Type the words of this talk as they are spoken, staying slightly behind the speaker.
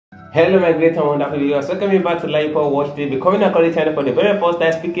Hello my great and wonderful viewers, welcome back to LAJUPOG Watch TV. Coming across the channel for the very first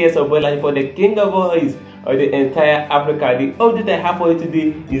time, speaking as of LAJUPOG, the king of boys of the entire Africa. The update I have for you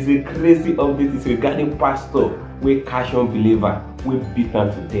today is a crazy update. It's regarding pastor we cash on believer, we beat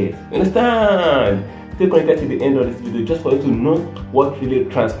them to death. You understand? Stay connected to the end of this video just for you to know what really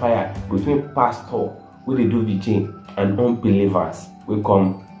transpired between pastor who they do Vigil and unbelievers we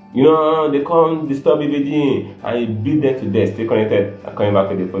come. You know, they come disturb Vigil and beat them to death. Stay connected. I'm coming back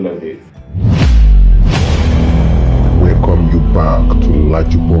with the full updates. Welcome you back to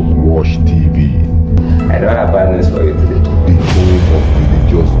LAJUPOG Watch TV. I don't have bad news for you today. The home of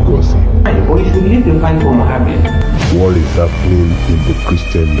religious gossip. But you should leave the fight from Hapen. What is happening in the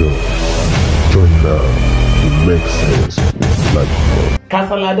Christendom? Join now to make sense with LAJUPOG.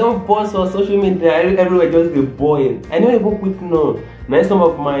 Kasala don't post on social media everywhere, just the boy. I know even quick now. Now some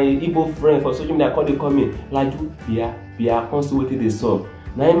of my Igbo friends for social media call they come in. Laju, Bia, constantly they solve.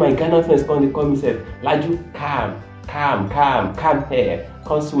 Now my Ghana friends call they come said, Laju, calm here.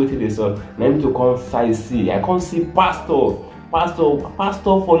 Constantly they solve. Now I need to come see. I can't see pastor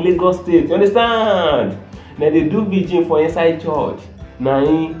for Lagos State. You understand? Now they do Vigil for inside church.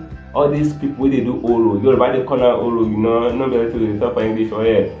 Now all these people they do oral, Yoruba they call them oral, you know, not very to talk for English or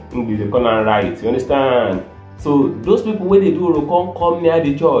English they call them right. You understand? So those people when they do oral come near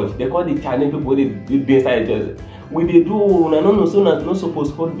the church, they call the Chinese people they do inside the church. When they do oral, no, so not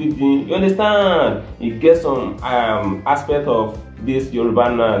supposed to hold Vigil. You understand? You get some aspect of this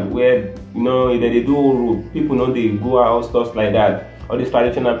Yoruba land where you know they do oral, people know they go out stuff like that. All these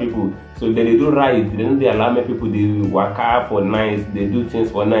traditional people, so they do right, they don't allow me people they work out for nights, they do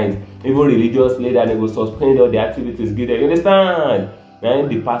things for nights. Even religious leaders they go suspend all the activities. Get there, you understand? Then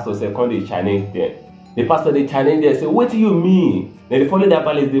the pastor say, come they challenge them. The pastor they challenge them, say, what do you mean? Then they follow that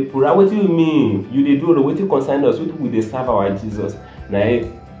palace, they pray. What do you mean? You they do what you concern us? What will they serve our Jesus? Now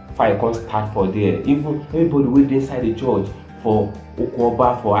fire can't start for there. Even everybody wait inside the church for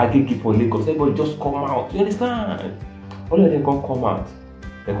Okoba, for Agigi, for Lagos. Everybody just come out. You understand? All of them can come out.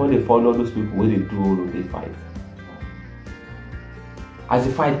 They can't follow those people where they do all of they fight. As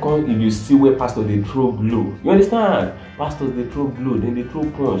the fight comes, if you see where pastors they throw blow, you understand? Pastors they throw blow, then they throw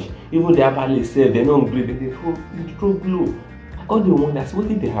punch. Even the Abali say they don't agree, they throw blow. I got the one that's what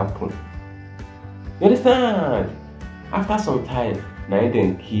did they happen? You understand? After some time, now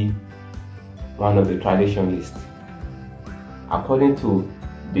then kill one of the traditionalists. According to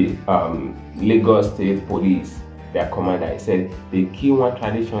the Lagos State Police, their commander said they kill one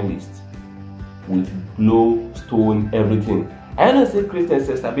traditionalist with blow, stone, everything. I don't say Christians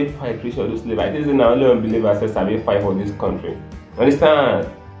say sabi fight Christian slave. I think now only unbelievers say sabi fight for this country. Understand?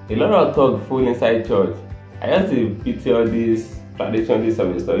 A lot of talk full inside church. I just pity all these traditionalists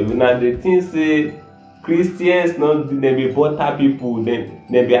of the story. Even now the things say Christians not they be butter people, they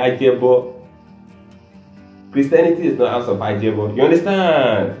be ajebo. Christianity is not house of Ajebo. You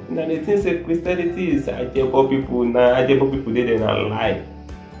understand? Now the thing say Christianity is Ajebo people. Now Ajebo people they don't lie.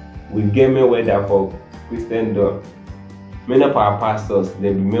 We get Mayweather for Christendom. Many of our pastors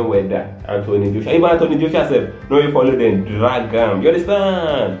they be Mayweather, Anthony Joshua. Even Anthony Joshua said, no you follow them, drag them. You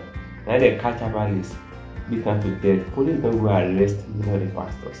understand? Now they catch up police, beat them to death. Police don't go arrest all the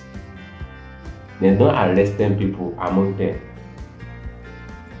pastors. They don't arrest them people among them.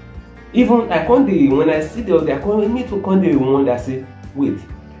 Even like one day when I see the other, I need to come the one that say, wait,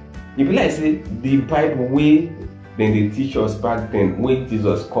 if you like say the Bible way then they teach us back then when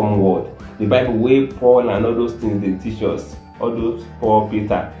Jesus come word, the Bible way Paul and all those things they teach us, all those Paul,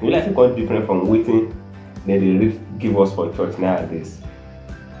 Peter, you like to come different from waiting then they read give us for church nowadays.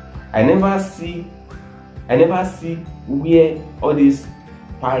 I never see where all these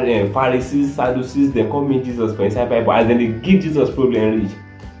Pharisees, Sadducees they come meet Jesus for inside Bible and then they give Jesus problem reach.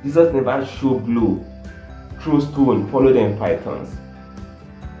 Jesus never show blow, throw stone, follow them pythons.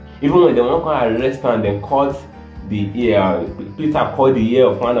 Even when they want to arrest and then cut the ear, Peter caught the ear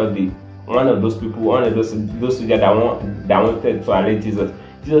of one of those people, one of those soldiers that wanted to arrest Jesus.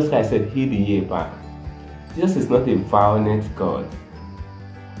 Jesus Christ said, heal the ear back. Jesus is not a violent God.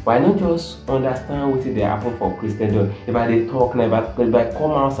 But I don't just understand what they happen for Christendom. If I talk now, if I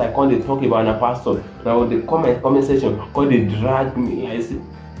come outside, come they talk about a pastor, now they comment section, come they drag me. I say,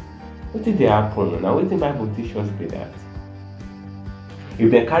 what did they happen? Now what the Bible teach us be that? If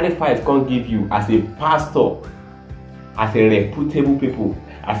they carry fight can't give you as a pastor, as a reputable people,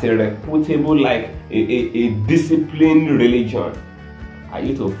 as a reputable like a disciplined religion, are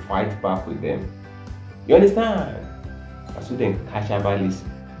you to fight back with them? You understand? That's what they catch Abalis,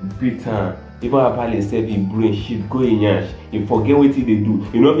 beat her. Even Abalis said he brain shit go in yash. You forget what they do.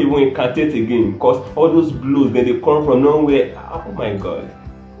 You know people incantate again because all those blows then they come from nowhere. Oh my God.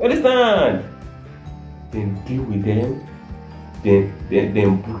 You understand? Then deal with them,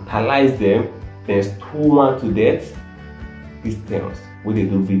 then brutalize them, then stone one to death. Christians, when they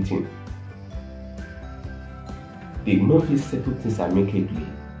do victim, they not fit settle things amicably.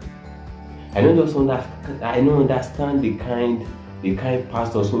 I don't understand the kind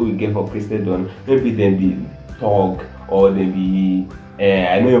pastors who we get for Christendom. Maybe they be thug or they be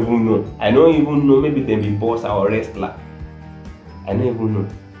I don't even know. Maybe they be boss or wrestler. I don't even know.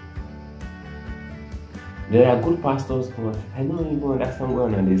 There are good pastors, but I don't even understand why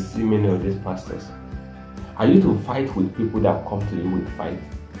they see many of these pastors. Are you to fight with people that come to you with fight?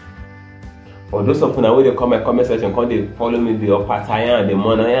 Or those of you when they come my comment section, come they follow me the upper tier, the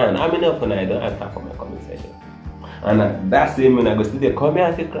monoyan. How many of you I don't answer for my comment section? And that same when I go see the come here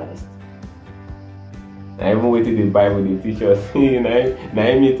Antichrist. I even waited the Bible they teach us.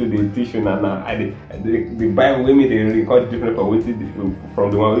 Now me to the teach you now. The Bible with me they record different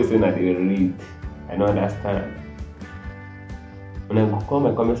from the one we say that they read. I don't understand. When I go call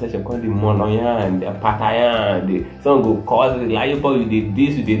my comment section, call the monoyan, the patayan, some go cause the LAJUPOG, you did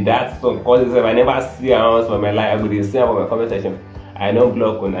this, you did that, some causes. I never see a house for my life. I go to see about my comment section. I don't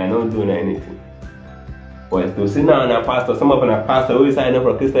block on, I don't do anything. But to see now on a pastor, some of a pastor who is signing up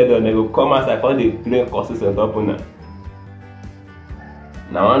for Christendom, they go come as I call the plain courses and top on that.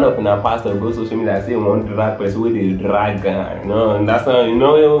 Now one of a pastor go social media and say one drag person with the drag, that's not you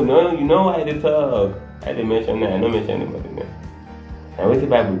know why they talk. I didn't mention that, I don't mention anybody there. And what the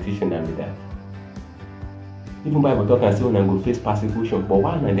Bible teaching them with that? Even Bible talk and say when I go face persecution, but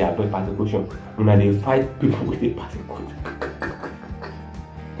why not they avoid persecution? When they fight people with the persecution.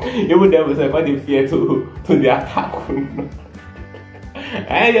 Even them say what they fear to the attack.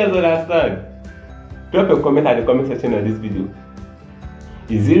 I just understand. Drop a comment at the comment section of this video.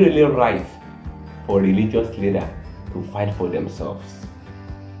 Is it really right for religious leaders to fight for themselves?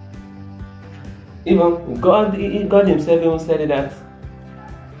 Even God himself even said that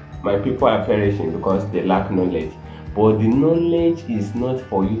my people are perishing because they lack knowledge. But the knowledge is not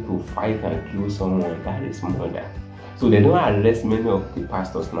for you to fight and kill someone. That is murder. So they don't arrest many of the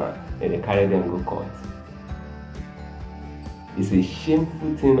pastors now. They carry them to court. It's a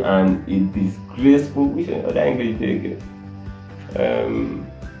shameful thing and a disgraceful. Which other English they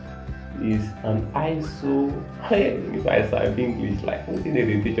is an ISO. If I say English, like what did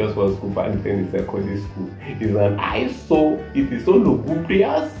the teachers for school back then in secondary school? It's an ISO. It is so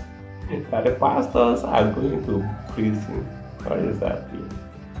lugubrious that the pastors are going to prison. What is that?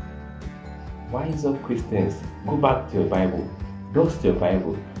 Wise up Christians, go back to your Bible, dust your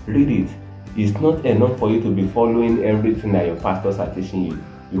Bible, read it. It's not enough for you to be following everything that your pastors are teaching you.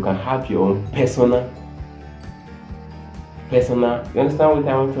 You can have your own personal. You understand what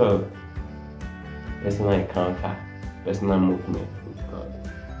I want to? Personal encounter, personal movement with God.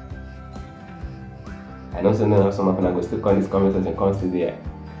 I know some of them are going to still come this comment and come to there,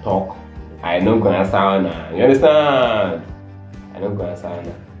 talk. I know going to answer now. You understand? I know going to answer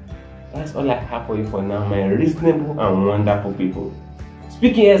now. That's all I have for you for now, my reasonable and wonderful people.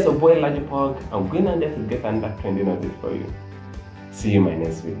 Speaking as a boy LAJUPOG, I'm going on there to get another trending of it for you. See you in my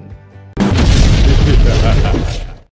next video.